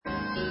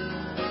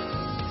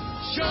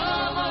Please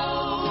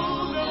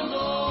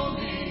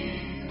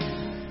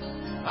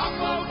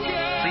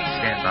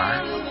stand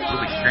by.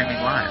 We'll be streaming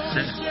live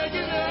soon.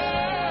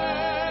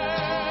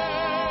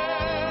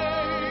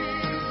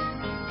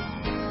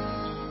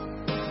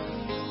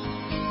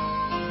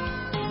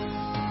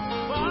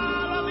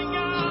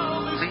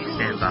 Please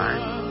stand by.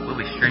 We'll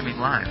be streaming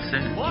live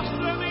soon.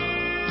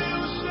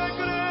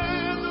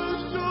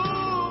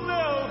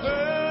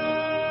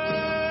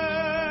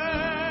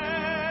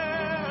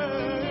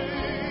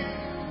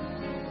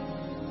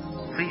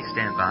 Please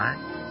stand by.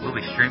 We'll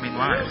be streaming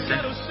live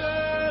soon.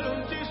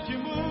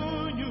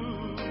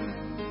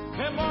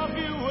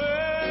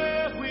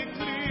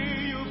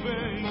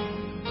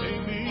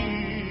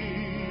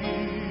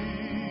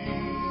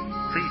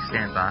 Please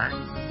stand by.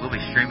 We'll be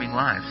streaming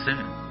live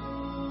soon.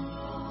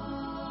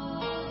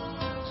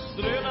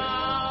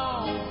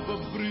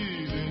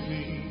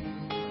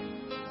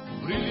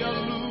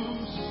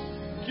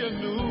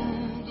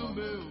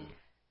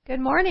 Good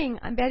morning.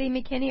 I'm Betty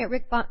McKinney at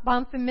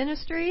Bonfim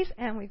Ministries,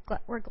 and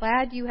we're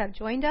glad you have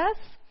joined us.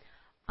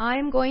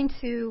 I'm going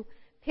to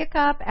pick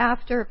up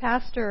after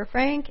Pastor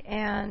Frank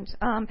and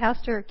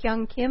Pastor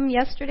Kyung Kim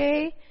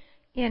yesterday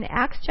in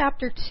Acts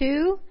chapter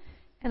 2,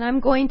 and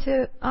I'm going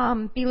to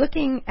be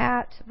looking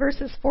at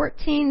verses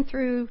 14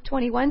 through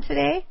 21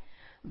 today.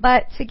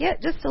 But to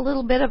get just a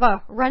little bit of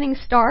a running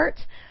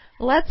start,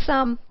 let's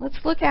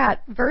look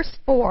at verse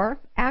 4,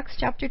 Acts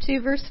chapter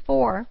 2, verse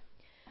 4.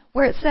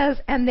 Where it says,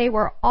 "And they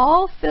were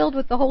all filled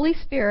with the Holy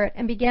Spirit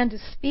and began to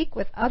speak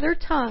with other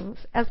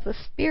tongues as the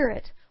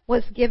Spirit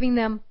was giving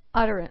them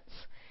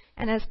utterance."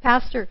 And as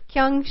Pastor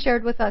Kyung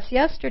shared with us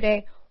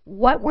yesterday,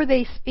 what were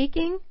they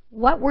speaking?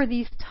 What were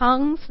these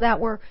tongues that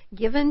were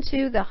given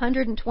to the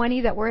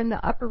 120 that were in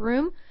the upper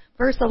room?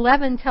 Verse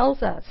 11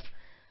 tells us,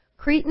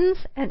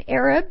 "Cretans and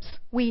Arabs,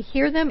 we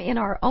hear them in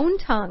our own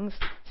tongues,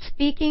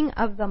 speaking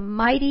of the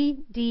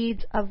mighty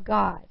deeds of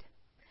God."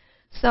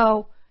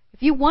 So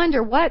if you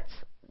wonder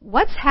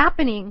what's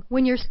happening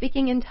when you're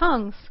speaking in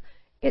tongues,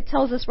 it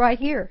tells us right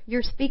here.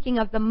 You're speaking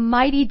of the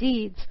mighty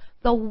deeds,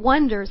 the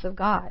wonders of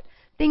God,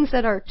 things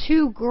that are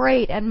too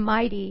great and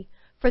mighty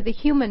for the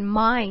human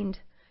mind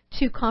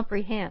to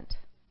comprehend.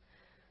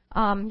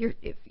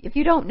 If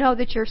you don't know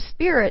that your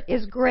spirit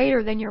is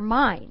greater than your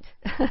mind,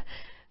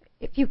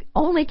 if you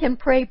only can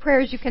pray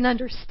prayers you can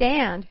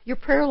understand, your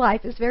prayer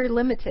life is very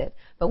limited.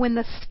 But when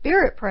the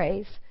Spirit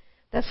prays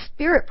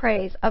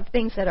of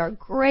things that are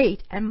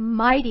great and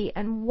mighty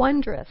and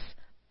wondrous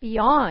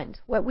beyond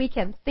what we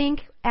can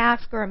think,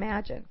 ask, or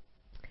imagine.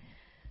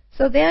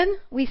 So then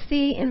we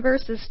see in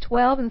verses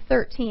 12 and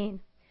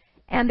 13,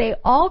 "And they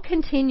all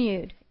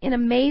continued in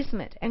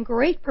amazement and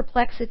great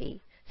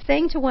perplexity,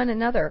 saying to one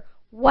another,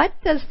 'What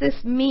does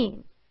this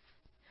mean?'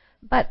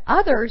 But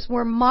others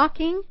were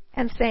mocking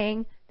and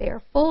saying, 'They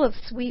are full of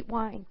sweet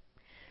wine.'"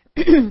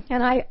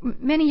 And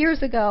many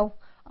years ago,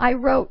 I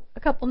wrote a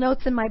couple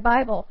notes in my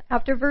Bible.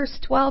 After verse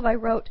 12, I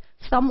wrote,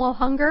 "Some will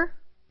hunger."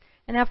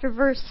 And after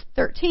verse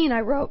 13,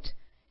 I wrote,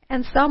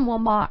 "And some will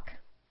mock."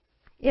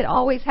 It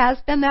always has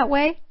been that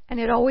way, and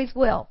it always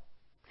will.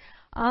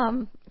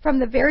 From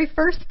the very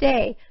first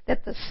day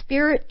that the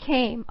Spirit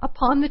came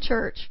upon the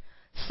church,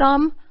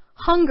 some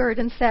hungered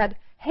and said,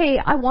 "Hey,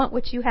 I want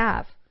what you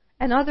have."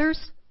 And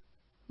others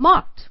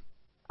mocked.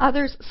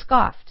 Others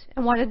scoffed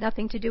and wanted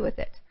nothing to do with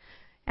it.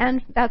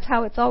 And that's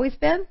how it's always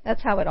been.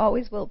 That's how it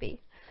always will be.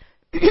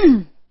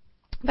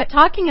 But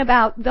talking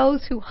about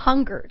those who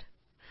hungered,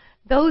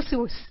 those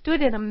who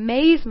stood in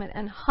amazement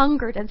and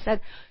hungered and said,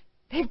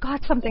 "They've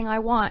got something I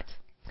want."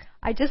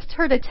 I just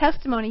heard a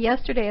testimony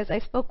yesterday as I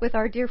spoke with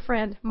our dear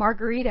friend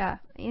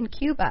Margarita in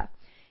Cuba.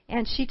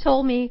 And she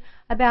told me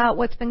about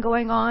what's been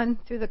going on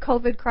through the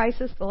COVID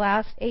crisis the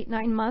last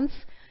 8-9 months.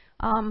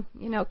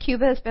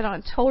 Cuba has been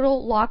on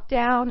total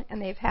lockdown, and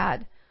they've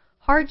had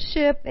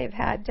hardship, they've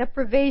had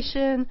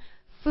deprivation,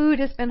 food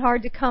has been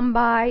hard to come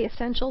by,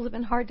 essentials have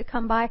been hard to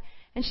come by.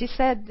 And she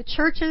said the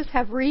churches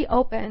have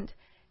reopened,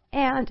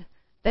 and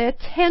the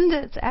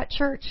attendance at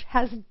church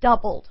has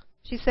doubled.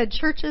 She said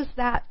churches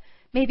that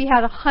maybe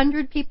had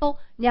 100 people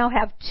now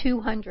have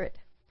 200.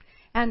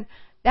 And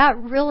that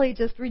really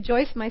just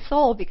rejoiced my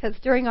soul, because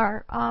during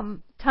our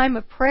time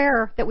of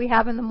prayer that we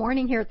have in the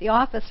morning here at the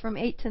office from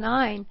 8 to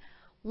 9,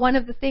 one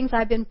of the things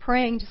I've been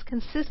praying just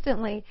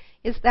consistently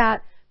is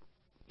that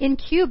in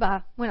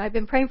Cuba, when I've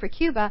been praying for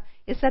Cuba,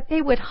 is that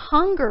they would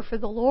hunger for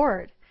the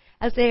Lord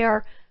as they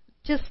are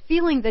just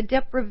feeling the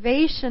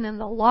deprivation and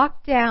the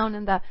lockdown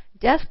and the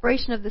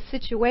desperation of the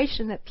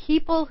situation, that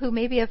people who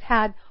maybe have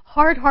had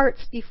hard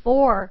hearts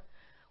before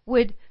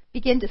would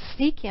begin to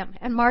seek Him.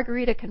 And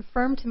Margarita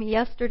confirmed to me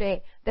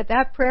yesterday that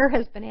that prayer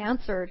has been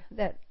answered,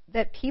 that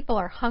people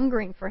are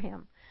hungering for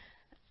Him.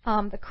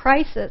 The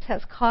crisis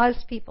has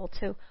caused people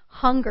to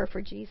hunger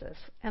for Jesus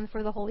and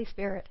for the Holy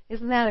Spirit.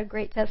 Isn't that a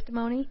great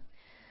testimony?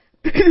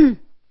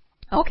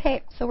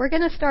 Okay, so we're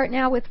going to start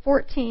now with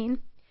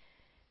 14,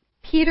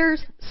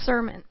 Peter's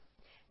sermon.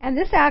 And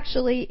this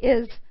actually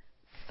is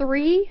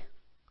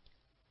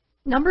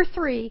number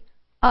 3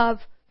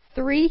 of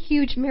 3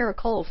 huge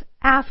miracles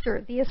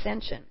after the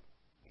ascension.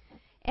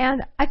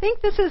 And I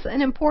think this is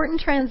an important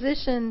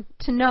transition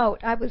to note.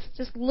 I was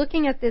just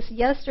looking at this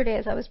yesterday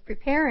as I was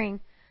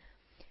preparing.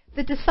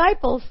 The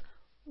disciples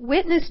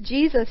witnessed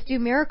Jesus do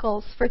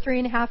miracles for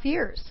 3.5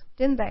 years,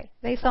 didn't they?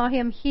 They saw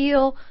him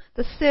heal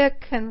the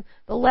sick and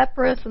the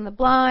leprous and the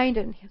blind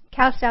and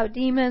cast out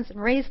demons and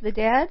raise the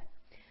dead.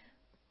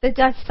 The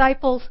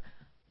disciples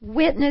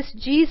witnessed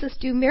Jesus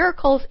do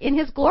miracles in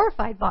his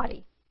glorified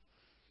body.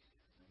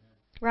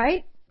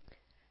 Right?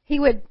 He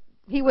would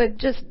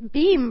just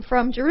beam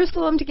from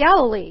Jerusalem to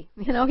Galilee.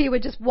 He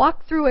would just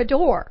walk through a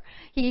door.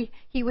 He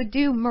would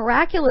do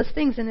miraculous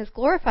things in his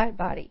glorified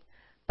body.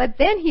 But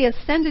then he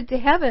ascended to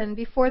heaven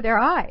before their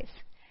eyes.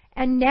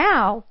 And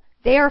now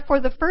they are for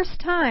the first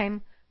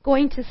time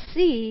going to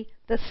see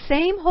the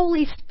same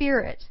Holy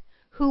Spirit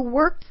who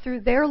worked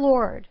through their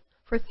Lord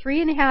for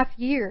 3.5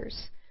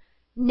 years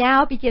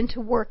now begin to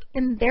work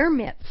in their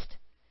midst.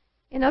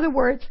 In other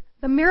words,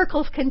 the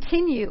miracles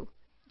continue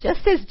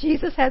just as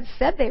Jesus had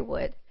said they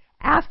would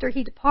after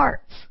he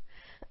departs.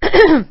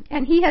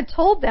 And he had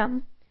told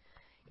them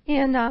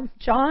in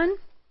John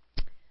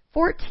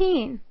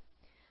 14,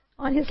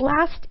 on his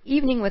last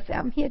evening with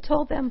them, he had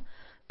told them,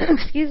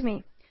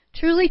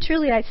 truly,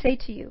 truly, I say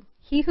to you,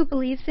 he who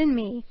believes in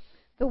me,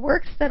 the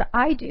works that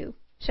I do,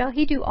 shall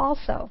he do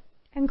also,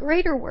 and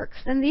greater works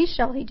than these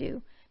shall he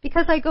do,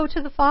 because I go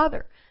to the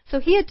Father. So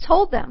he had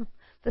told them,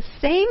 the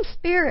same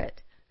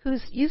Spirit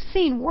who's you've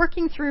seen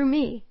working through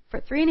me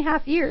for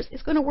 3.5 years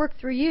is going to work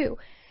through you.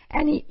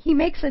 And he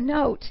makes a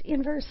note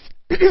in verse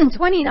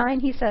 29,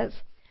 he says,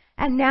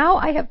 and now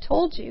I have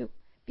told you,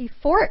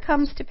 before it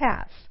comes to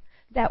pass,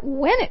 that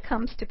when it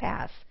comes to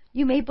pass,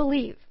 you may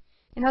believe.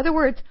 In other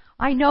words,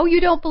 I know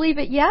you don't believe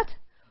it yet,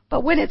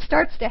 but when it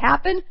starts to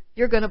happen,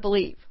 you're going to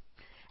believe.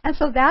 And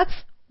so that's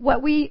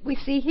what we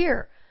see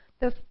here.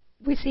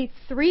 We see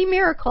 3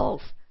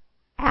 miracles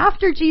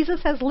after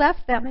Jesus has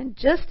left them, and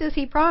just as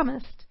he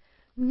promised,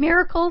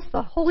 miracles,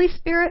 the Holy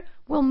Spirit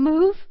will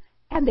move,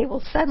 and they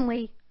will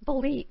suddenly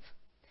believe.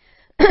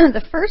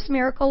 The first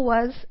miracle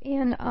was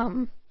in,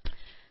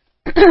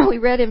 we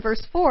read in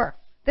verse 4,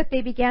 that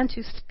they began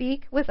to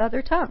speak with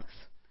other tongues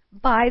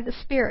by the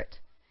Spirit.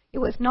 It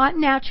was not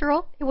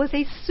natural, it was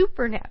a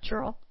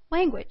supernatural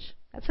language.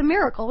 That's a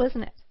miracle,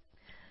 isn't it?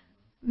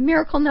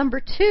 Miracle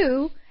number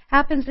 2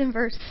 happens in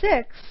verse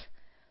 6.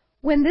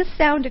 When this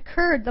sound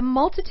occurred, the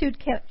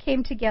multitude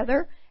came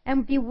together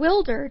and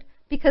bewildered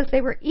because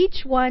they were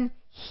each one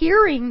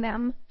hearing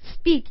them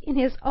speak in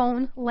his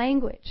own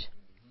language.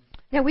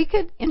 Now we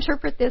could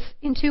interpret this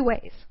in 2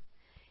 ways.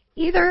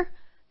 Either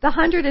the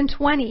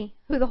 120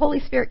 who the Holy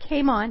Spirit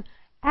came on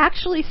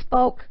actually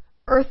spoke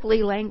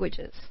earthly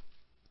languages,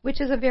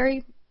 which is a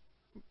very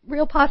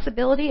real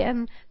possibility,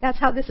 and that's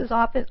how this is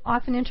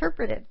often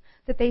interpreted,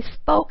 that they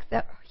spoke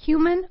the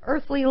human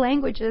earthly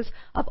languages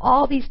of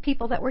all these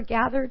people that were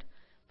gathered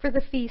for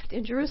the feast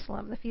in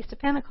Jerusalem, the Feast of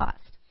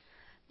Pentecost.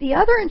 The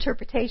other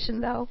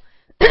interpretation, though,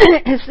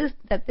 is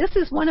that this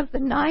is one of the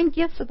 9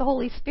 gifts of the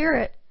Holy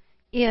Spirit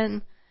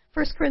in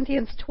 1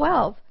 Corinthians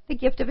 12, the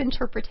gift of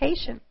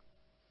interpretation.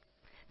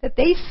 That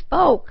they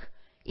spoke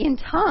in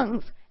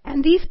tongues,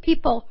 and these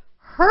people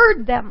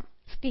heard them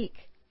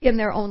speak in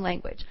their own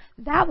language.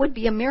 That would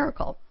be a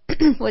miracle,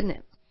 wouldn't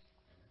it?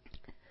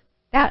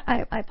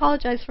 I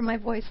apologize for my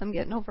voice. I'm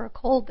getting over a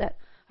cold that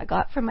I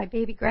got from my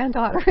baby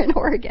granddaughter in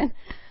Oregon.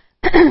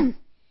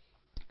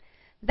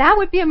 That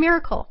would be a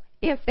miracle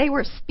if they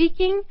were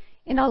speaking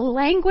in a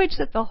language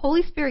that the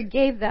Holy Spirit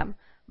gave them,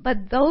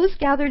 but those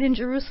gathered in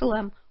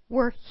Jerusalem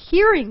were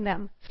hearing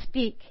them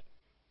speak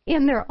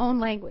in their own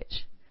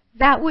language.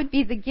 That would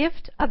be the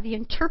gift of the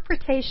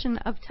interpretation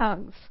of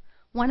tongues,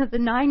 one of the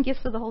 9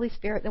 gifts of the Holy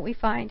Spirit that we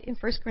find in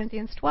 1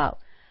 Corinthians 12.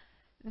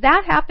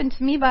 That happened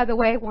to me, by the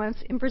way, once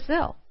in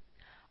Brazil.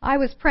 I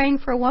was praying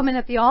for a woman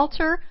at the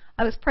altar.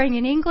 I was praying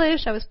in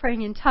English. I was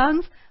praying in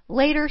tongues.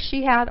 Later,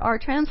 she had our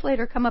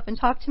translator come up and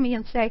talk to me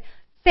and say,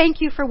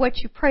 "Thank you for what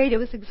you prayed. It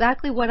was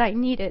exactly what I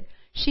needed."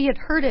 She had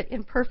heard it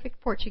in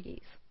perfect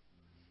Portuguese.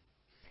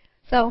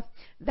 So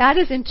that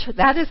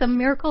is a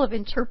miracle of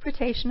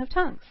interpretation of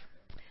tongues.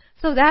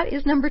 So that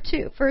is number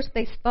 2. First,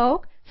 they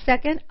spoke.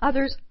 Second,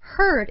 others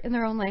heard in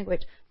their own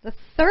language. The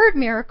third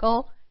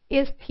miracle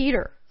is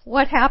Peter.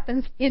 What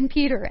happens in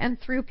Peter and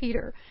through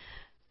Peter?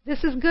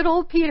 This is good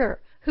old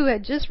Peter, who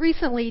had just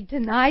recently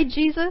denied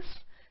Jesus,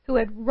 who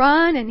had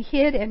run and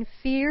hid in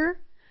fear,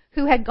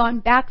 who had gone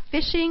back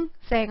fishing,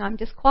 saying, "I'm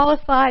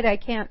disqualified, I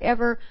can't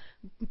ever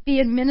be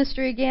in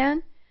ministry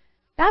again."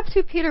 That's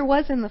who Peter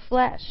was in the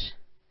flesh.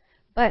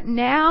 But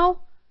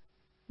now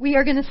we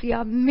are going to see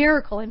a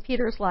miracle in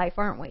Peter's life,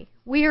 aren't we?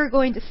 We are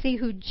going to see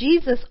who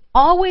Jesus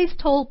always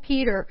told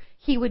Peter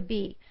he would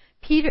be.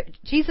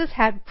 Jesus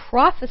had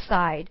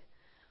prophesied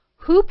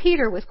who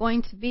Peter was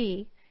going to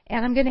be.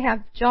 And I'm going to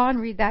have John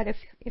read that,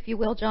 if you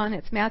will, John.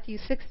 It's Matthew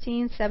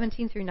 16,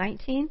 17 through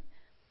 19.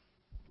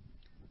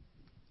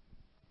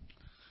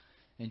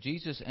 And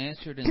Jesus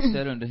answered and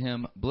said unto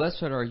him,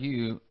 Blessed are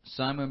you,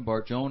 Simon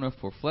Bar-Jonah,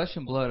 for flesh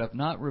and blood have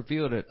not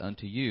revealed it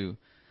unto you,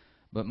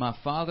 but my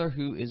Father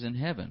who is in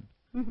heaven.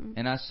 Mm-hmm.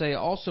 And I say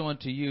also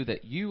unto you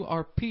that you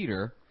are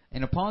Peter,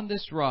 and upon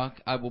this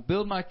rock I will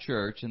build my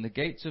church, and the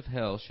gates of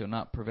hell shall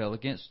not prevail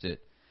against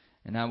it.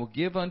 And I will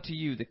give unto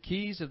you the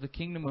keys of the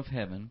kingdom of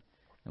heaven,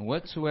 and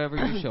whatsoever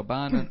you shall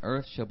bind on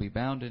earth shall be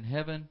bound in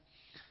heaven,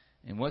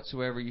 and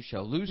whatsoever you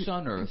shall loose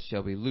on earth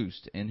shall be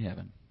loosed in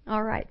heaven.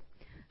 All right.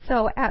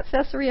 So at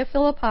Caesarea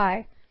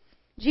Philippi,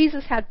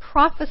 Jesus had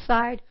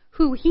prophesied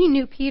who he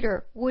knew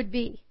Peter would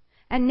be,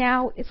 and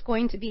now it's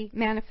going to be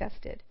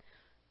manifested.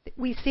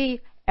 We see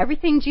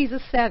everything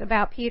Jesus said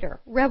about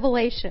Peter: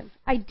 revelation,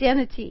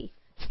 identity,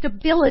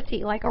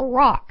 stability like a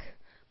rock,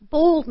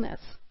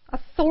 boldness,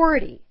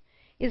 authority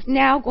is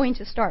now going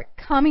to start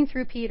coming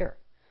through Peter.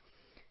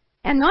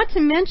 And not to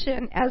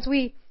mention, as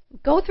we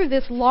go through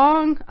this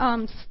long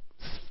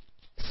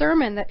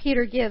sermon that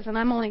Peter gives, and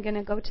I'm only going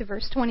to go to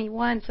verse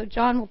 21, so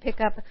John will pick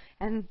up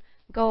and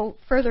go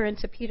further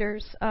into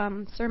Peter's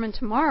sermon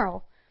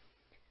tomorrow,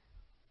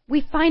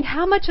 we find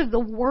how much of the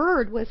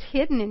Word was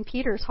hidden in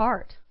Peter's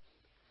heart.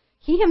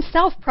 He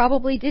himself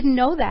probably didn't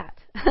know that.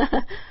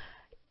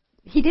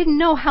 He didn't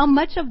know how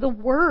much of the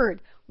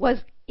Word was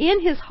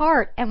in his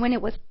heart, and when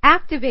it was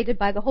activated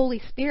by the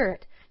Holy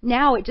Spirit,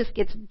 now it just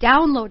gets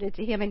downloaded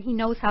to him, and he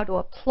knows how to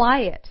apply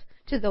it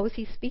to those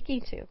he's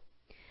speaking to.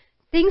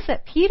 Things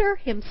that Peter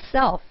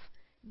himself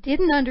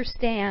didn't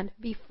understand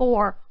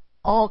before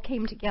all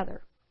came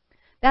together.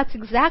 That's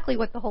exactly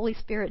what the Holy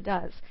Spirit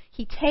does.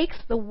 He takes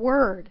the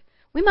Word.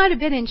 We might have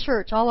been in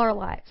church all our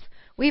lives.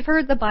 We've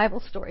heard the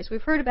Bible stories.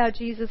 We've heard about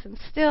Jesus, and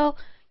still,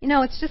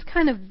 it's just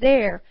kind of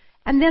there.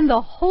 And then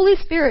the Holy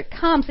Spirit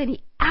comes and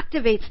He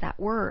activates that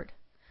Word.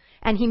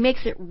 And He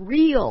makes it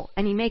real,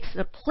 and He makes it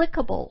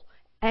applicable.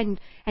 And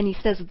He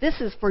says, this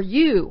is for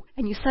you.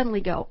 And you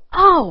suddenly go,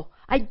 oh,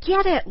 I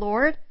get it,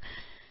 Lord.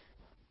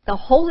 The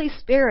Holy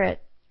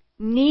Spirit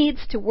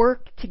needs to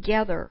work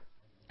together.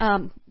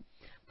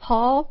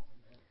 Paul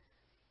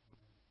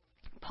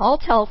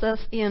tells us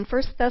in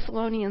 1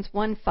 Thessalonians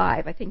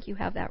 1:5, I think you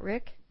have that,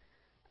 Rick.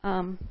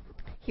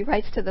 He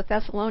writes to the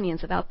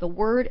Thessalonians about the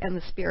Word and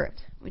the Spirit.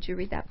 Would you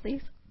read that,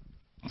 please?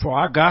 For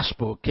our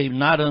gospel came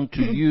not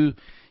unto you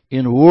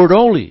in word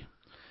only,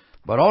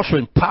 but also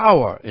in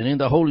power and in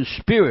the Holy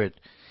Spirit,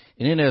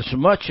 and in as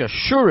much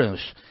assurance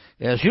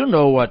as you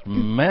know what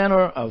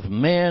manner of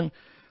man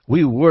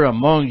we were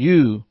among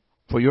you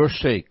for your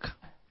sake.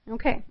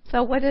 Okay,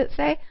 so what did it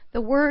say?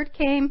 The Word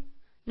came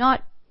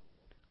not,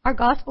 our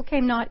gospel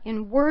came not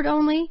in word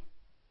only,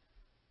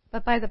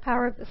 but by the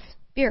power of the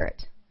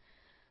Spirit.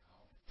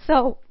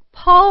 So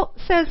Paul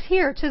says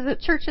here to the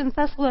church in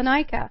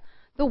Thessalonica,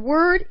 the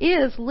Word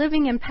is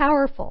living and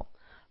powerful,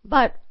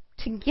 but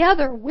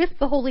together with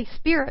the Holy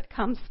Spirit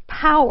comes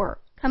power,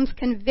 comes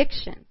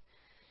conviction.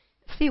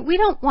 See, we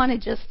don't want to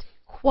just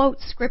quote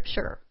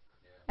Scripture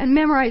and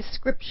memorize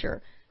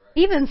Scripture.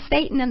 Even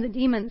Satan and the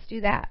demons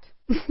do that.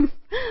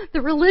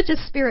 The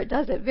religious spirit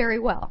does it very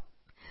well.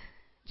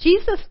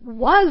 Jesus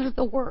was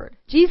the Word.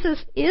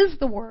 Jesus is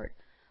the Word.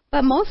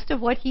 But most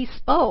of what He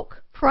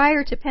spoke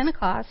prior to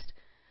Pentecost,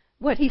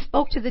 what He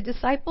spoke to the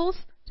disciples,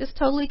 just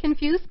totally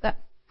confused them.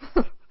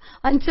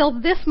 Until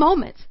this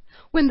moment,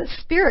 when the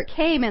Spirit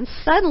came and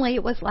suddenly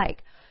it was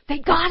like, they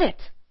got it.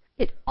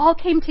 It all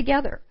came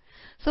together.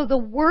 So the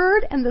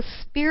Word and the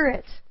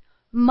Spirit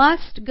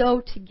must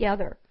go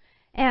together.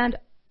 And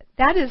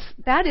that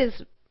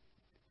is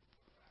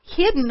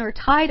hidden or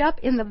tied up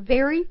in the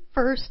very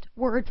first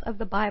words of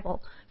the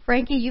Bible.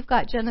 Frankie, you've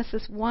got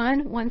Genesis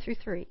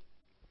 1:1-3.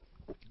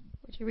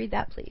 Would you read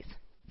that, please?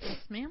 Yes,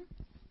 ma'am.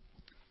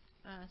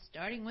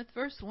 Starting with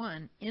verse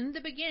 1. In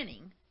the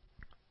beginning,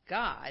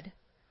 God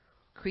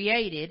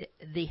created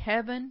the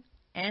heaven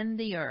and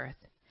the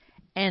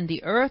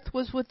earth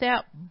was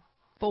without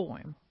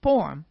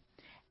form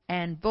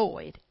and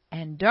void,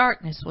 and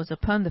darkness was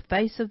upon the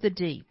face of the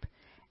deep.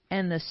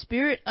 And the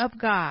Spirit of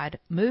God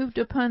moved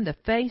upon the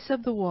face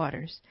of the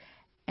waters.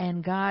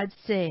 And God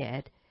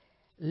said,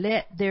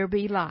 let there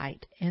be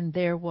light. And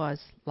there was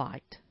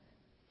light.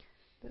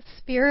 The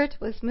Spirit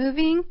was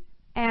moving,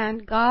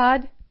 and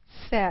God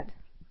said.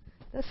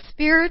 The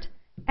Spirit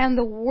and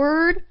the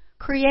Word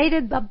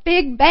created the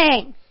Big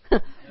Bang.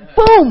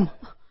 Boom!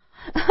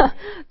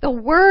 The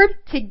Word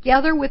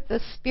together with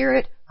the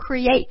Spirit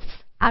creates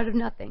out of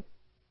nothing.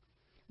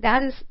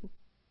 That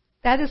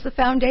is the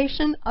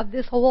foundation of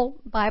this whole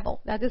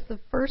Bible. That is the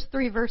first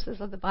 3 verses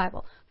of the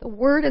Bible. The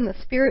Word and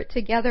the Spirit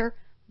together,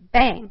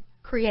 bang,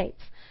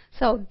 creates.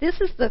 So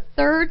this is the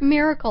third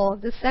miracle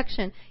of this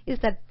section, is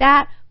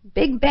that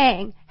Big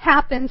Bang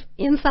happens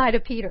inside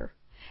of Peter.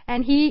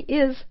 And he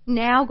is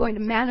now going to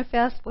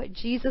manifest what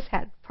Jesus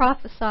had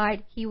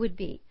prophesied he would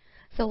be.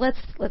 So let's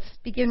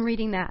begin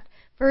reading that.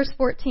 Verse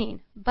 14.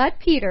 But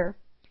Peter,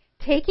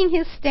 taking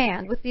his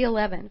stand with the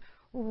 11,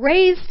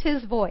 raised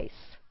his voice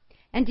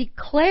and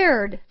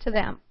declared to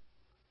them.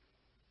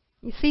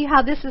 You see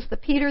how this is the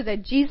Peter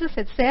that Jesus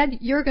had said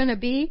you're going to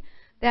be?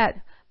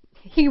 That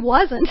he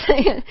wasn't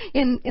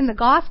in the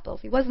Gospels.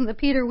 He wasn't the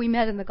Peter we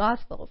met in the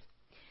Gospels.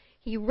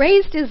 He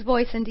raised his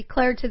voice and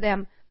declared to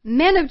them,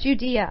 men of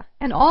Judea,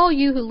 and all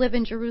you who live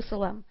in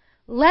Jerusalem,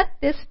 let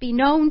this be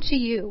known to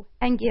you,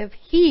 and give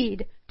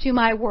heed to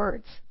my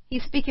words.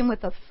 He's speaking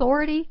with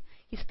authority.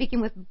 He's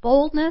speaking with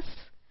boldness.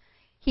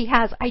 He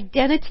has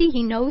identity.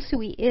 He knows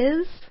who he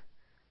is.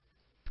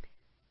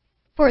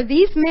 For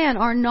these men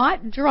are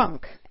not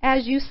drunk,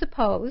 as you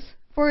suppose,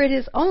 for it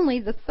is only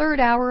the third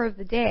hour of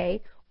the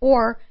day,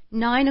 or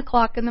 9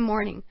 o'clock in the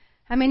morning.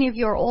 How many of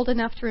you are old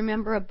enough to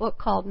remember a book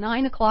called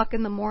 9 o'clock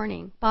in the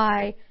morning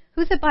by,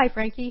 who's it by,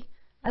 Frankie?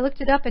 I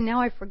looked it up and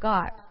now I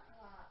forgot.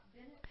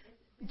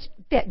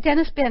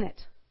 Dennis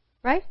Bennett,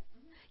 right?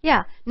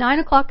 Yeah, 9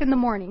 o'clock in the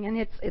morning, and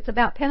it's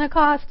about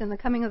Pentecost and the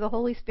coming of the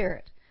Holy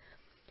Spirit.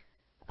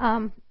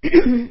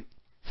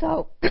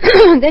 So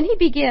then he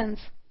begins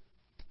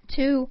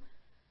to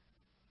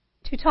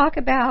talk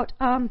about,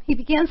 he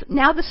begins,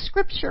 now the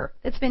scripture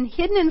that's been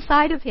hidden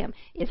inside of him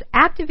is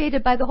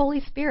activated by the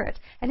Holy Spirit,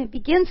 and it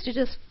begins to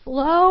just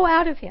flow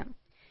out of him.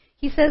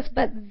 He says,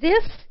 but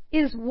this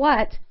is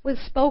what was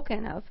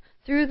spoken of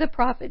through the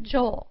prophet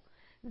Joel.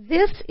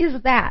 This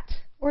is that,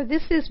 or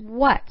this is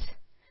what.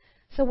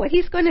 So what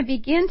he's going to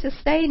begin to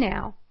say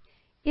now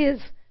is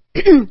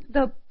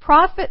the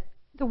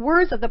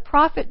words of the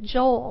prophet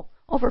Joel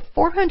over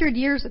 400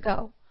 years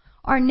ago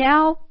are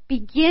now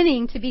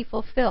beginning to be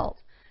fulfilled.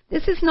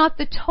 This is not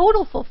the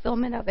total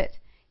fulfillment of it.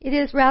 It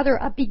is rather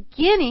a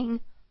beginning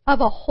of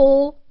a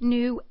whole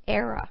new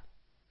era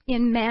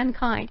in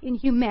mankind, in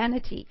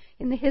humanity,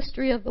 in the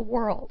history of the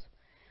world.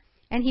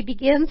 And he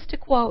begins to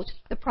quote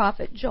the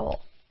prophet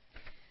Joel.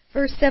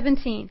 Verse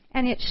 17,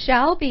 and it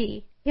shall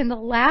be in the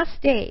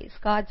last days,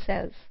 God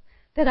says,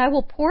 that I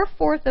will pour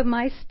forth of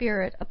my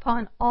Spirit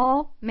upon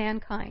all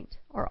mankind,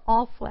 or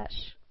all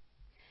flesh.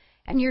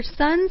 And your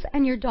sons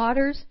and your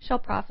daughters shall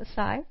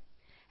prophesy,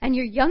 and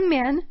your young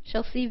men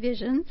shall see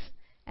visions,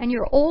 and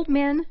your old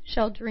men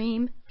shall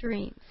dream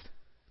dreams.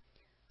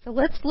 So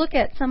let's look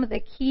at some of the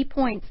key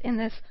points in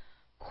this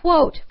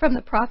quote from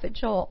the prophet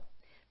Joel.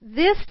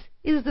 This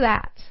is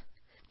that.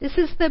 This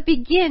is the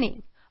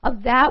beginning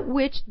of that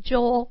which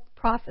Joel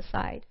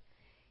prophesied.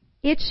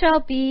 It shall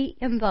be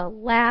in the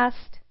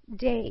last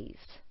days.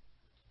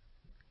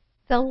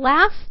 The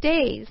last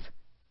days,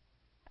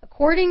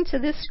 according to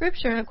this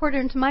scripture and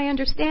according to my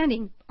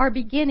understanding, are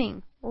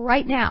beginning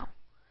right now.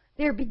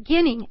 They're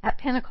beginning at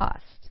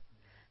Pentecost.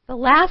 The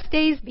last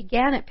days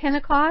began at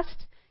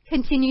Pentecost,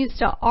 continues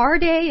to our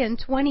day in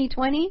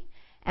 2020,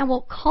 and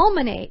will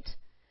culminate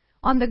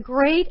on the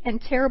great and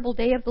terrible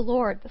day of the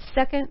Lord, the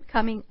second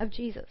coming of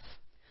Jesus.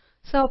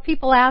 So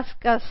people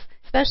ask us,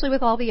 especially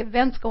with all the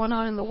events going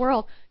on in the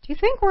world, do you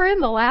think we're in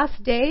the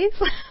last days?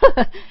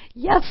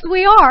 Yes,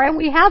 we are, and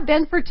we have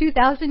been for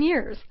 2,000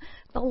 years.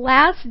 The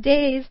last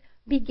days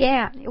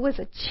began. It was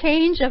a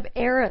change of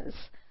eras.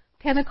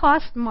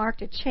 Pentecost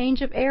marked a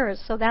change of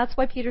eras. So that's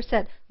why Peter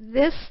said,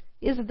 this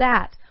is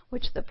that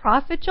which the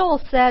prophet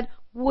Joel said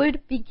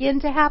would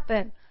begin to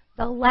happen.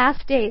 The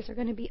last days are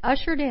going to be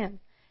ushered in,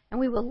 and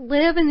we will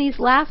live in these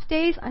last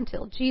days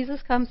until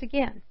Jesus comes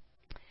again.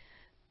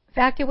 In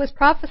fact, it was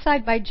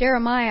prophesied by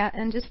Jeremiah,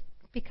 and just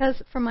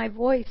because from my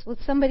voice, would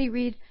somebody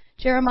read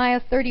Jeremiah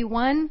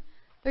 31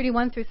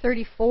 through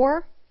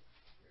 34?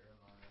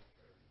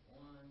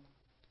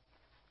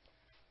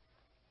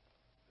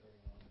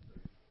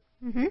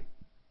 Mm-hmm.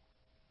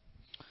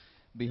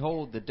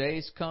 Behold, the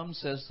days come,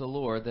 says the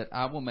Lord, that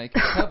I will make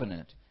a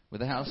covenant with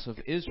the house of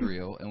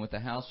Israel and with the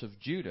house of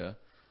Judah,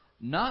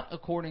 not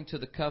according to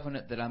the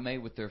covenant that I made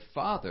with their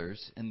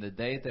fathers in the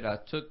day that I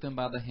took them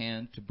by the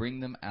hand to bring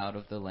them out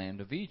of the land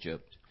of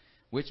Egypt,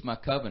 which my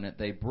covenant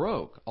they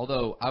broke,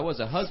 although I was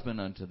a husband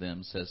unto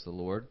them, says the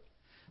Lord.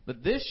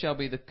 But this shall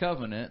be the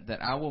covenant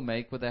that I will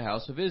make with the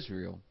house of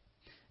Israel.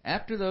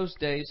 After those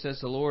days, says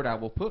the Lord, I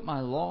will put my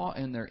law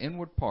in their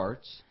inward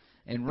parts,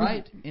 and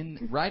write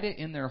it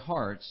in their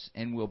hearts,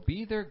 and will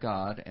be their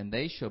God, and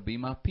they shall be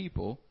my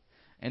people.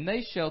 And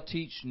they shall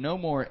teach no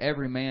more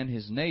every man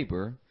his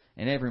neighbor,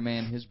 and every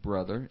man his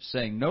brother,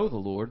 saying, Know the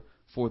Lord,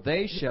 for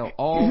they shall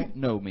all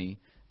know me,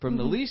 from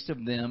the least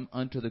of them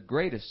unto the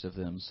greatest of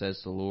them,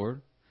 says the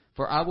Lord.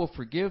 For I will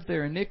forgive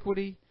their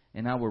iniquity,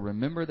 and I will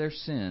remember their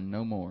sin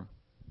no more.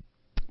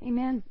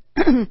 Amen.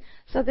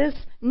 So this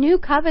new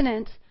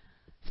covenant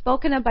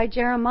spoken of by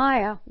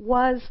Jeremiah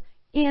was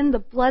in the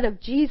blood of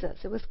Jesus.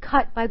 It was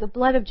cut by the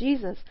blood of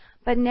Jesus.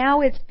 But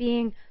now it's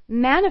being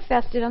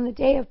manifested on the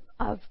day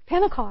of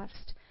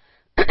Pentecost.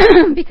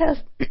 Because,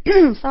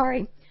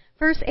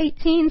 verse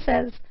 18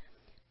 says,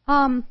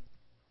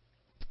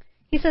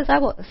 he says,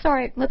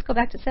 let's go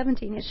back to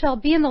 17. It shall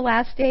be in the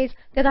last days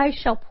that I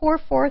shall pour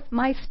forth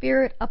my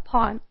Spirit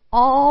upon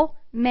all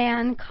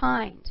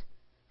mankind.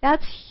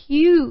 That's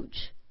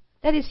huge.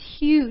 That is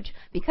huge.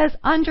 Because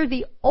under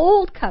the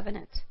old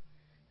covenant,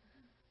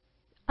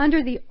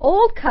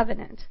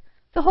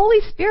 the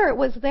Holy Spirit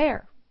was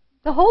there.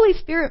 The Holy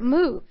Spirit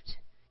moved.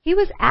 He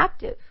was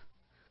active.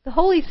 The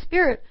Holy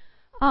Spirit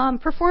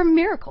performed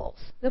miracles.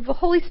 The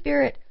Holy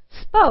Spirit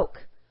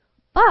spoke.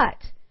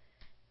 But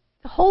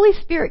the Holy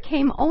Spirit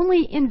came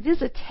only in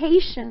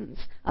visitations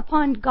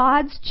upon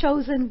God's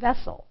chosen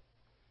vessel.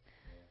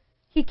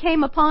 He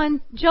came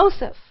upon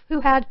Joseph,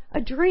 who had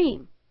a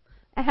dream.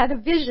 had a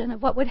vision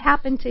of what would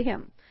happen to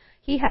him.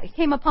 He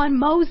came upon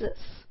Moses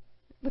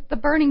with the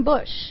burning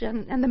bush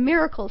and the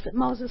miracles that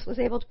Moses was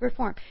able to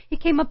perform. He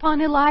came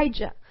upon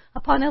Elijah,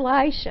 upon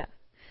Elisha.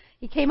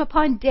 He came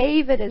upon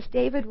David as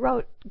David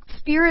wrote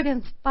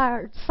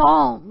Spirit-inspired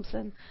psalms.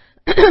 And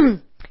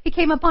he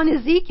came upon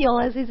Ezekiel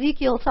as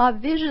Ezekiel saw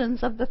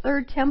visions of the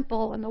third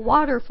temple and the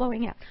water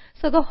flowing out.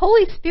 So the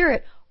Holy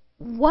Spirit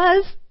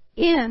was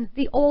in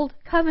the Old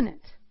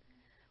Covenant.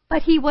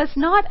 But he was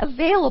not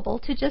available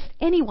to just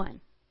anyone.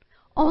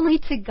 Only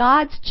to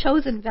God's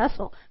chosen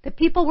vessel. The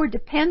people were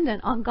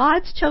dependent on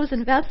God's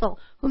chosen vessel,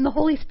 whom the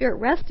Holy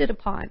Spirit rested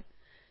upon,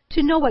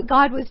 to know what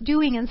God was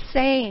doing and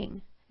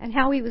saying and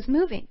how he was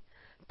moving.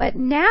 But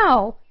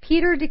now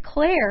Peter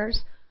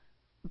declares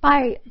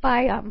by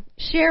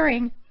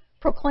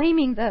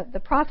proclaiming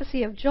the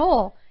prophecy of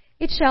Joel,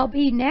 it shall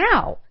be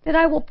now that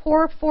I will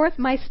pour forth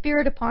my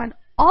Spirit upon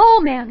all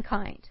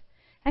mankind.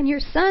 And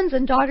your sons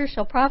and daughters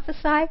shall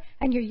prophesy,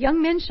 and your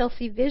young men shall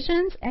see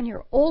visions, and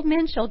your old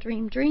men shall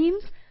dream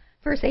dreams.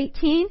 Verse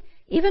 18,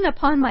 even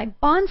upon my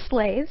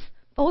bondslaves,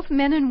 both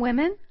men and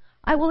women,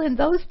 I will in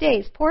those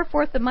days pour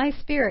forth of my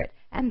Spirit,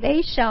 and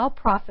they shall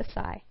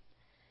prophesy.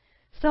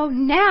 So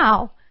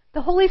now,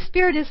 the Holy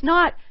Spirit is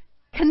not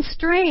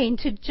constrained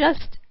to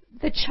just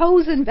the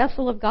chosen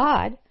vessel of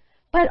God,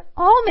 but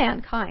all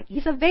mankind.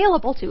 He's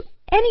available to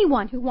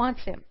anyone who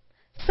wants him.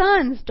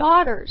 Sons,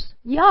 daughters,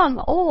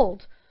 young,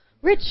 old,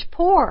 rich,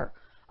 poor,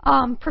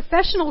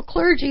 professional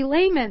clergy,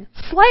 laymen,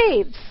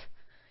 slaves,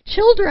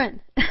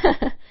 children.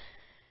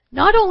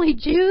 Not only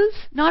Jews,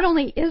 not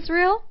only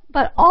Israel,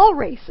 but all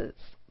races,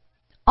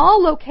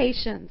 all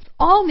locations,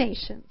 all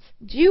nations,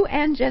 Jew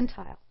and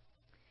Gentile.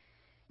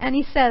 And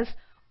he says,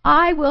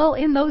 I will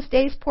in those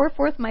days pour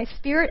forth my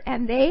Spirit,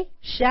 and they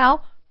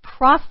shall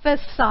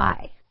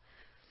prophesy.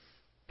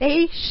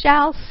 They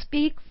shall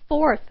speak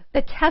forth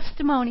the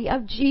testimony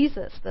of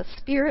Jesus, the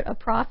Spirit of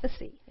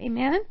prophecy.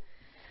 Amen?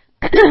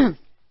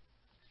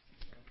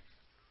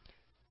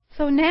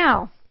 So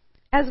now,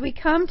 as we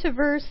come to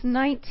verse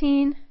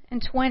 19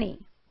 and 20,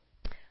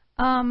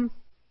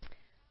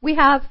 we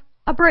have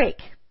a break.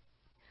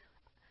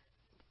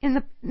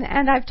 And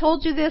I've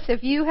told you this,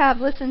 if you have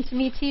listened to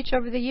me teach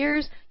over the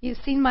years, you've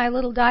seen my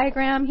little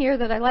diagram here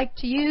that I like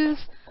to use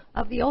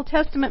of the Old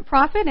Testament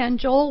prophet, and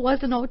Joel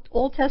was an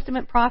Old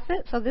Testament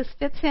prophet, so this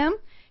fits him.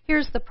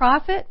 Here's the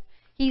prophet.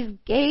 He's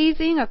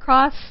gazing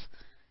across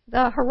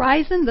the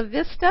horizon, the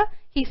vista.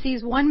 He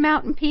sees one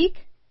mountain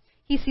peak.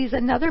 He sees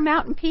another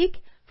mountain peak.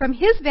 From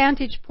his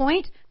vantage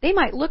point, they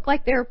might look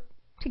like they're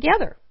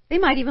together. They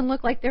might even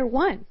look like they're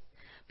one.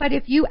 But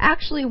if you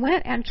actually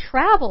went and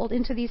traveled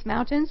into these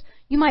mountains,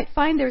 you might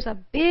find there's a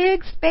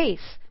big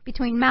space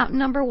between mountain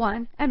number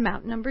 1 and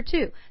mountain number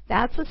 2.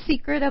 That's a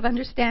secret of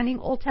understanding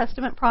Old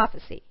Testament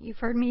prophecy. You've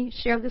heard me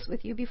share this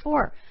with you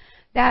before.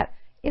 That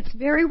it's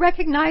very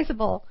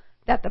recognizable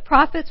that the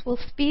prophets will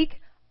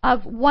speak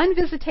of one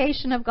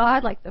visitation of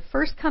God, like the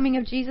first coming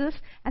of Jesus,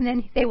 and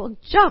then they will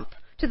jump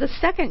to the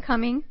second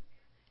coming,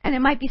 and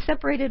it might be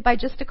separated by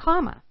just a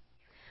comma.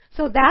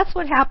 So that's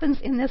what happens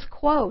in this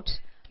quote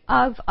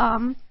of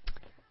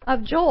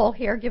Joel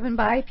here given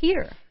by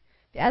Peter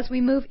as we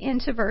move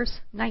into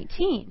verse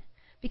 19.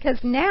 Because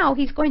now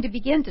he's going to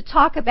begin to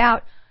talk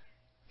about,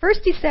 first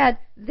he said,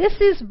 this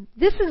is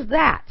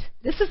that.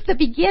 This is the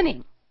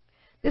beginning.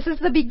 This is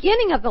the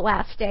beginning of the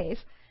last days.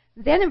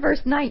 Then in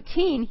verse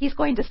 19, he's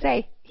going to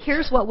say,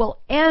 here's what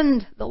will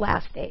end the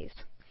last days.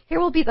 Here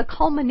will be the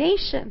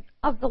culmination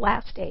of the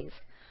last days,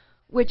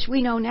 which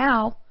we know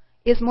now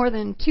is more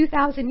than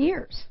 2,000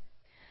 years.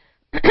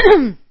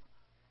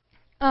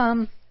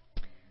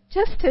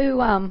 Just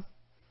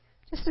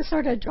to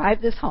sort of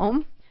drive this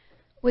home,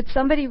 would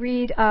somebody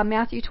read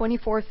Matthew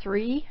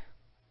 24:3?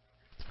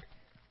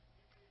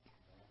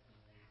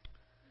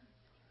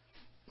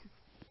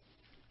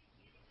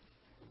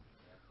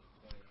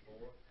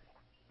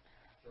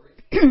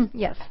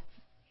 Yes.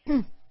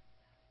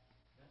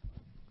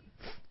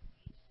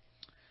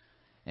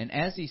 And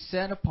as he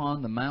sat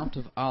upon the Mount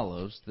of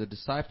Olives, the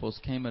disciples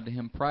came unto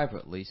him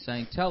privately,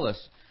 saying, Tell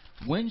us,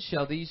 when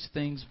shall these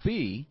things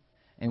be,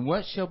 and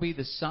what shall be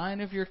the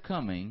sign of your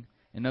coming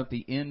and of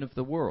the end of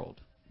the world?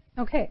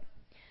 Okay.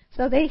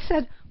 So they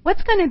said,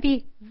 what's going to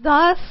be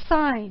the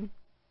sign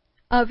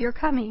of your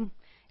coming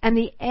and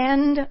the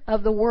end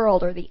of the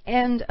world, or the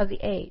end of the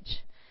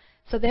age?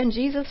 So then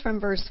Jesus, from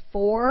verse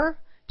 4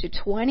 to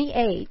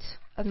 28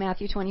 of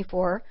Matthew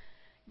 24,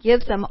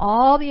 gives them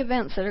all the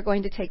events that are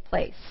going to take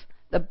place.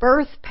 The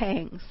birth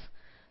pangs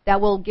that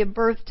will give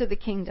birth to the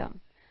kingdom.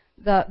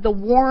 The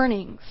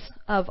warnings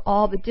of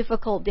all the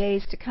difficult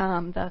days to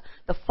come. The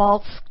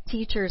false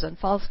teachers and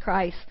false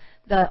Christs.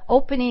 The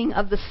opening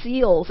of the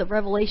seals of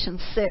Revelation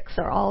 6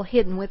 are all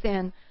hidden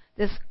within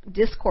this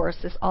discourse,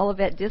 this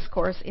Olivet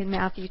discourse in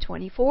Matthew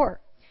 24.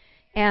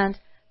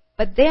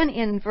 But then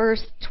in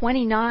verse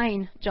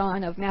 29,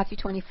 John, of Matthew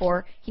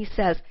 24, he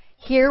says,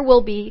 here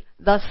will be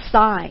the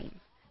sign.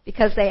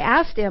 Because they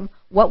asked him,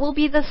 what will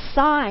be the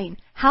sign?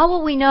 How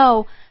will we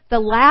know the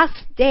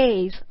last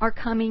days are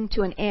coming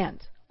to an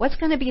end? What's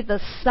going to be the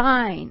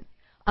sign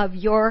of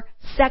your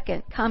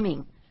second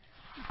coming,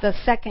 the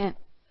second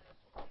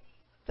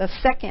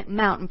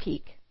mountain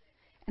peak.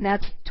 And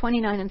that's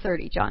 29 and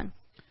 30, John.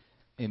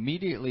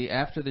 Immediately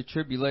after the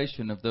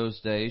tribulation of those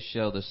days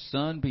shall the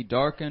sun be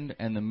darkened,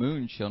 and the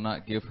moon shall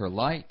not give her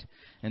light,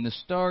 and the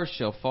stars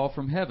shall fall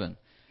from heaven,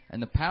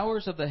 and the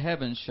powers of the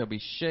heavens shall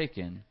be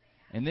shaken.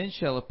 And then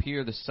shall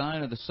appear the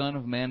sign of the Son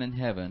of Man in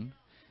heaven,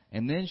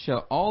 and then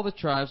shall all the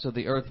tribes of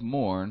the earth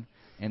mourn,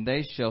 and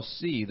they shall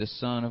see the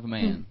Son of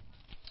Man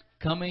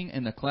coming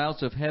in the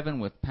clouds of heaven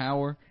with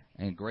power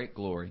and great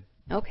glory.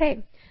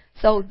 Okay,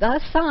 so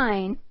the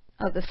sign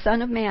of the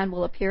Son of Man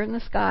will appear in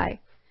the sky.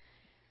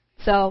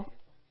 So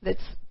the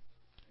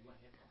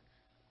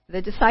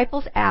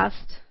disciples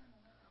asked,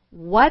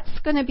 what's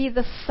going to be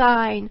the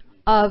sign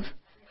of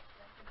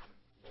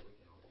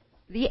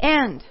the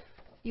end?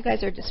 You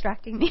guys are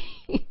distracting me.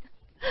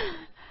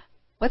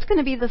 What's going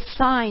to be the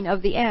sign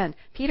of the end?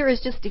 Peter has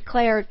just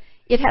declared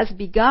it has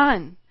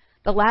begun.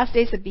 The last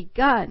days have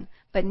begun.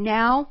 But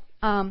now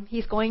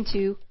he's going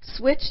to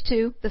switch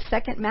to the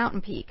second mountain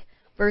peak.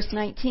 Verse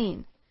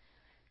 19.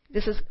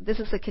 This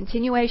is a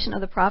continuation of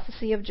the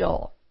prophecy of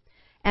Joel.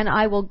 And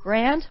I will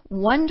grant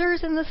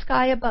wonders in the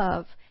sky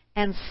above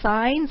and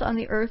signs on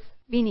the earth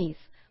beneath,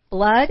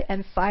 blood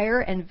and fire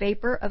and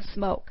vapor of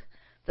smoke.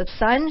 The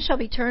sun shall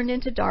be turned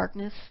into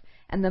darkness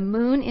and the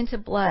moon into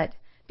blood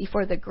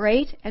before the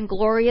great and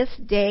glorious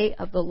day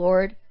of the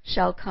Lord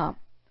shall come.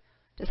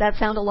 Does that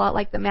sound a lot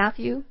like the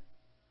Matthew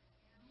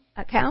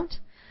account?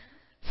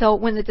 So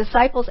when the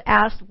disciples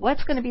asked,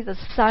 what's going to be the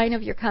sign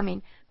of your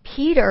coming?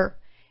 Peter,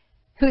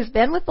 who's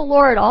been with the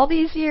Lord all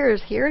these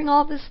years, hearing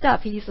all this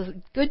stuff, he's a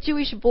good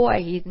Jewish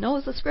boy, he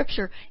knows the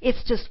scripture,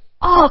 it's just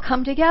all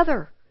come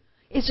together.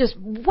 It's just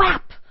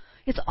whap!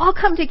 It's all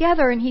come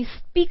together, and he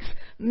speaks,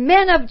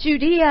 men of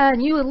Judea,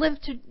 and you who live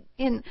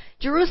in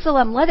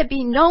Jerusalem, let it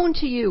be known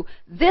to you,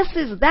 this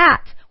is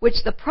that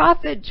which the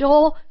prophet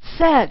Joel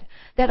said,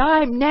 that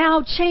I'm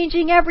now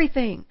changing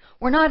everything.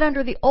 We're not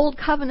under the old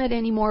covenant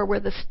anymore where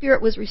the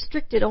Spirit was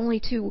restricted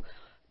only to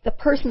the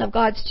person of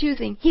God's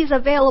choosing. He's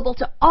available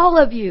to all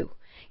of you.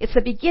 It's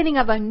the beginning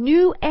of a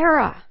new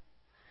era.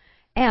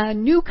 And a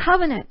new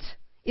covenant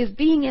is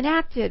being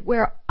enacted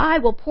where I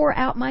will pour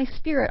out my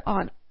Spirit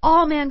on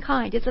all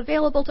mankind. It's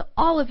available to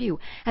all of you.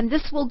 And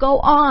this will go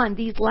on.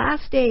 These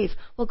last days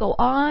will go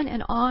on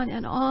and on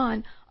and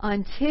on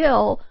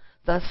until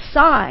the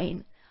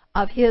sign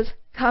of His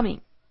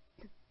coming.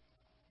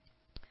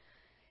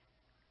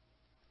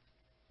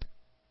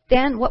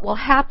 Then what will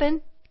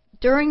happen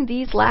during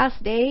these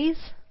last days?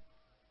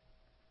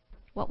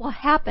 What will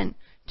happen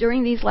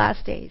during these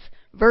last days?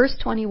 Verse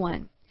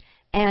 21.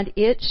 And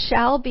it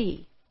shall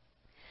be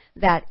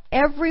that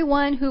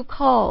everyone who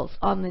calls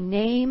on the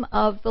name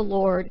of the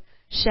Lord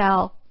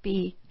shall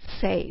be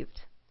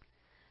saved.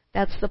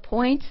 That's the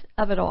point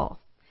of it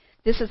all.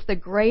 This is the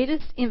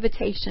greatest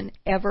invitation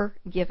ever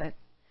given.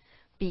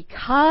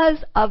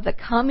 Because of the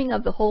coming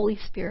of the Holy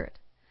Spirit,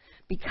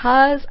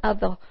 because of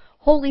the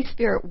Holy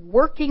Spirit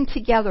working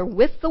together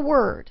with the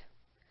Word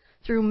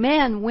through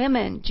men,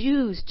 women,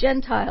 Jews,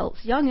 Gentiles,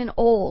 young and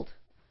old,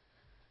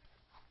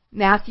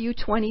 Matthew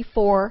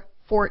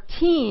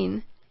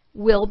 24:14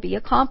 will be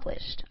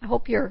accomplished. I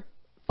hope you're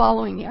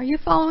following me. Are you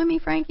following me,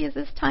 Frankie? Is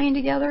this tying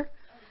together?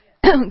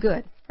 Oh, yeah.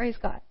 Good. Praise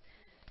God.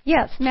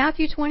 Yes,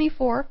 Matthew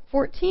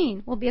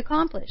 24:14 will be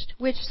accomplished,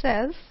 which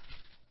says,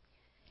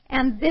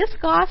 and this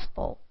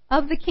gospel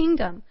of the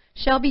kingdom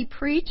shall be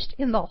preached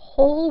in the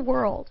whole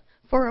world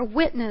for a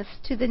witness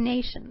to the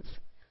nations,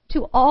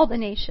 to all the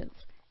nations,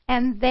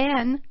 and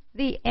then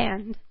the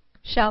end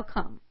shall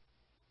come.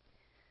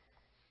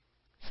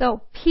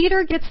 So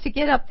Peter gets to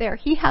get up there.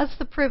 He has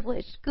the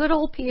privilege, good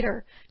old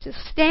Peter, to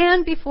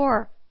stand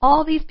before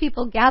all these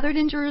people gathered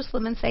in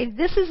Jerusalem and say,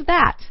 this is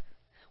that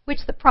which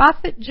the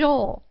prophet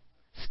Joel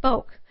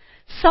spoke.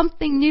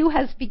 Something new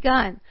has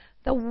begun.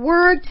 The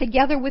Word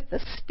together with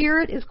the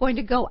Spirit is going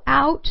to go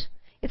out.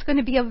 It's going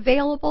to be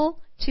available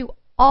to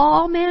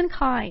all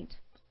mankind,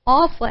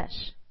 all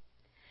flesh.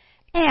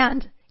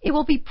 And it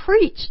will be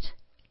preached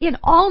in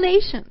all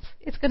nations.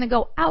 It's going to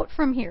go out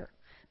from here.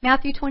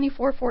 Matthew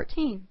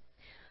 24:14.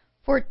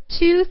 For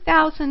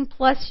 2,000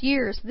 plus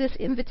years, this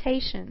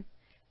invitation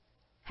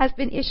has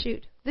been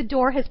issued. The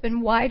door has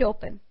been wide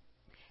open.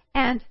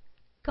 And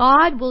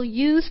God will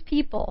use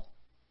people.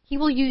 He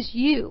will use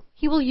you.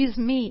 He will use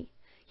me.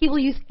 He will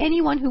use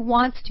anyone who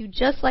wants to,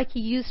 just like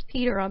He used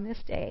Peter on this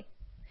day.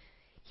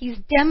 He's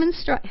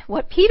demonstrating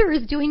what Peter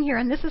is doing here,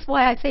 and this is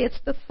why I say it's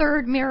the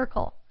third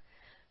miracle.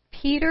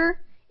 Peter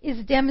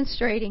is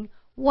demonstrating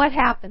what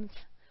happens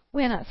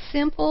when a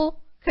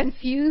simple,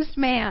 confused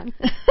man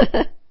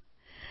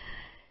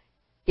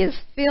is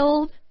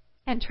filled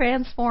and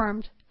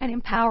transformed and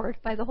empowered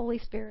by the Holy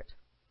Spirit.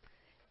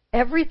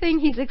 Everything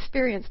he's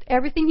experienced,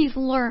 everything he's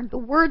learned, the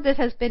Word that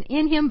has been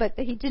in him but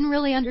that he didn't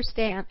really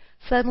understand,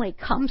 suddenly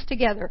comes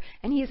together,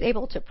 and he is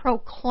able to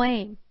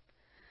proclaim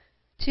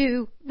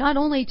to not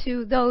only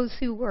to those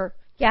who were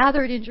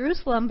gathered in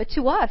Jerusalem, but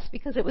to us,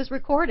 because it was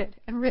recorded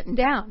and written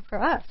down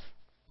for us.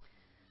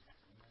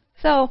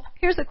 So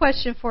here's a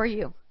question for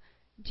you.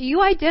 Do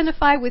you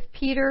identify with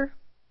Peter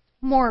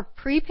more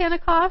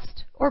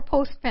pre-Pentecost or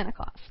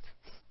post-Pentecost?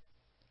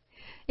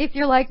 If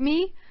you're like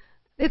me,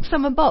 it's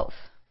some of both.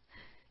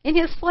 In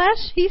his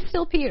flesh, he's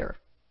still Peter.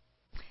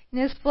 In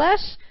his flesh,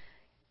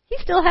 he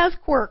still has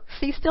quirks.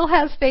 He still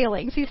has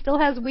failings. He still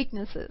has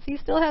weaknesses. He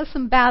still has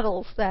some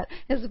battles that,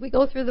 as we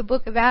go through the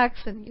book of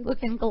Acts and you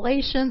look in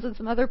Galatians and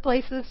some other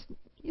places,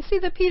 you see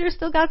that Peter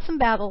still got some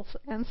battles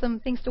and some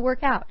things to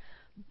work out.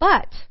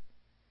 But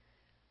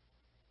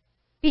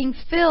being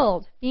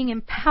filled, being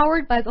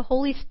empowered by the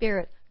Holy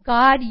Spirit,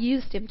 God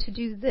used him to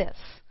do this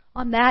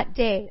on that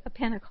day of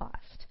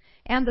Pentecost.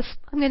 And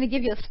I'm going to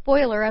give you a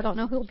spoiler. I don't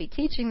know who will be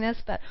teaching this,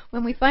 but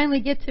when we finally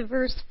get to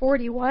verse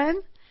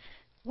 41,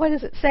 what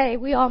does it say?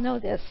 We all know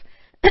this.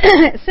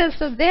 It says,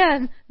 so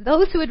then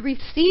those who had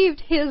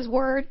received his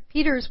word,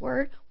 Peter's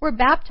word, were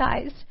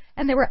baptized,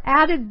 and there were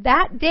added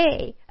that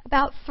day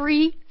about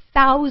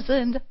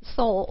 3,000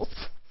 souls.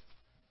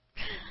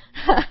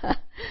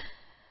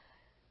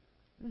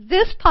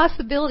 This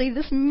possibility,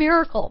 this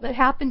miracle that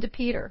happened to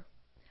Peter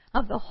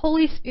of the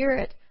Holy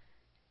Spirit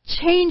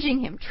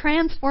changing him,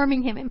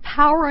 transforming him,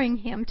 empowering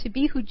him to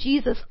be who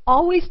Jesus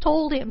always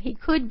told him he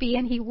could be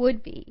and he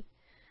would be.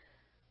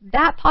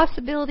 That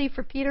possibility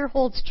for Peter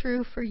holds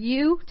true for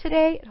you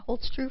today. It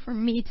holds true for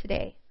me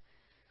today.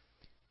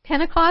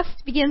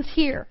 Pentecost begins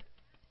here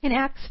in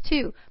Acts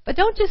 2. But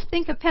don't just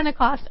think of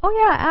Pentecost. Oh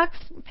yeah,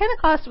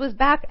 Pentecost was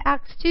back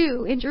Acts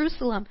 2 in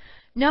Jerusalem.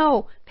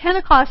 No,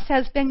 Pentecost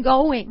has been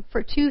going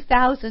for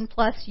 2,000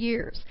 plus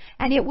years.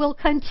 And it will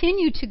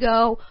continue to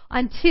go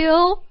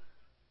until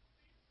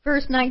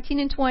verse 19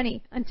 and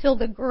 20, until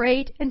the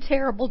great and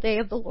terrible day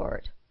of the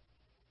Lord,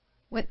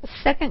 with the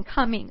second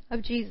coming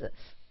of Jesus.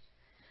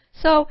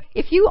 So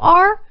if you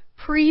are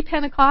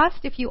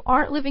pre-Pentecost, if you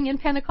aren't living in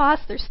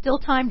Pentecost, there's still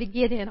time to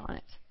get in on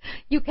it.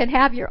 You can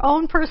have your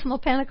own personal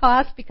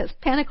Pentecost because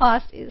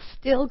Pentecost is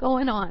still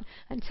going on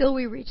until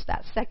we reach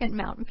that second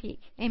mountain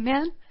peak.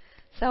 Amen?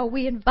 So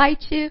we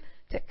invite you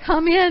to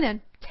come in and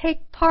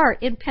take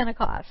part in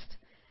Pentecost.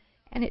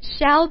 And it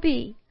shall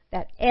be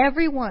that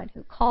everyone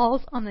who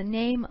calls on the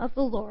name of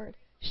the Lord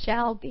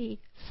shall be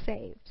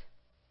saved.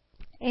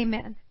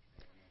 Amen.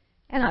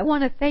 And I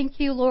want to thank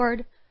you,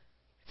 Lord,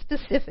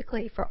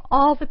 specifically for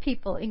all the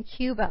people in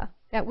Cuba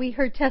that we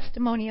heard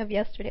testimony of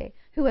yesterday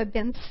who have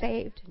been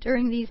saved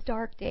during these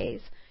dark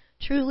days.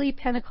 Truly,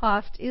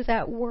 Pentecost is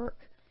at work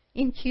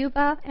in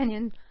Cuba and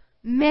in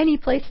many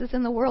places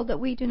in the world that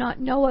we do not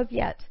know of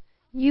yet.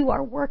 You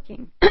are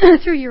working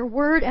through your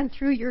word and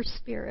through your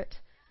spirit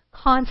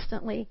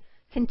constantly,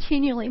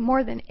 continually,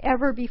 more than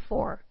ever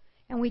before.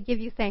 And we give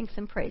you thanks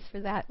and praise for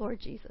that, Lord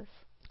Jesus.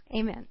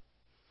 Amen.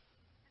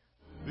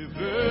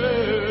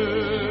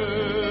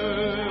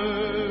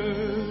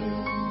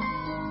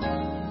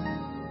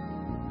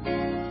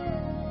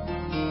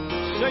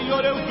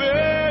 Senhor, eu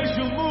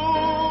vejo o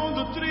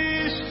mundo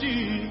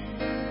triste,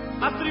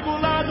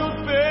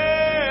 atribulado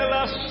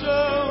pela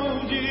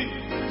ação de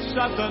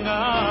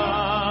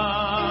Satanás.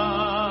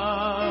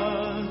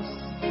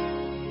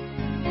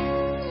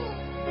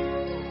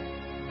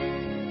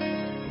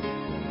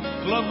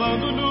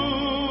 Clamando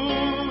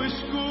no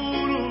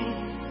escuro,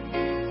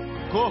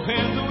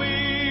 correndo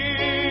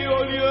e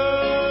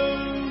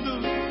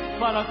olhando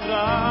para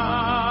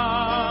trás.